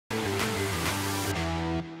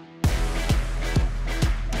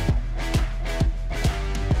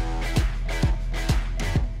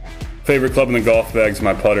Favorite club in the golf bag's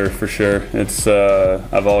my putter for sure. It's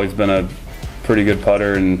I've always been a pretty good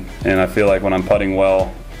putter, and I feel like when I'm putting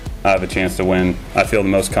well, I have a chance to win. I feel the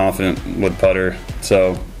most confident with putter,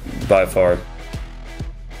 so by far.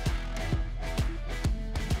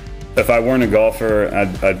 If I weren't a golfer,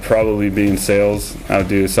 I'd probably be in sales. I would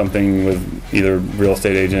do something with either real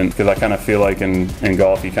estate agent, because I kind of feel like in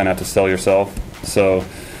golf you kind of have to sell yourself. So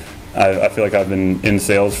I feel like I've been in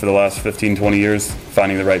sales for the last 15, 20 years,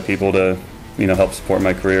 finding the right people to help support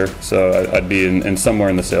my career. So I'd be in somewhere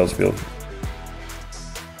in the sales field.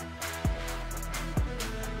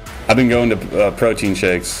 I've been going to protein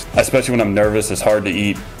shakes, especially when I'm nervous. It's hard to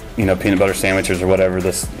eat peanut butter sandwiches or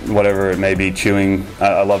whatever it may be, chewing.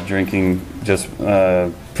 I love drinking just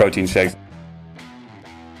protein shakes.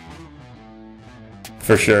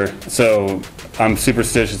 For sure. So I'm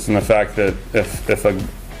superstitious in the fact that if a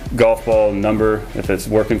golf ball number, if it's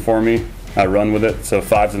working for me, I run with it. So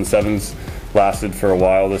 5s and 7s lasted for a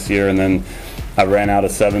while this year, and then I ran out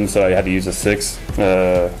of 7s, so I had to use a 6.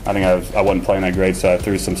 I think I wasn't playing that great, so I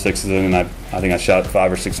threw some 6s in, and I think I shot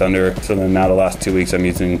 5 or 6 under. So then now the last 2 weeks I'm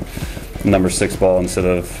using number 6 ball instead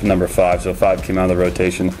of number 5, so 5 came out of the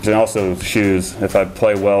rotation. And also shoes. If I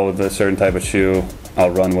play well with a certain type of shoe,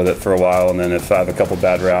 I'll run with it for a while, and then if I have a couple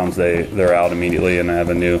bad rounds, they're out immediately, and I have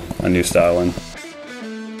a new style in.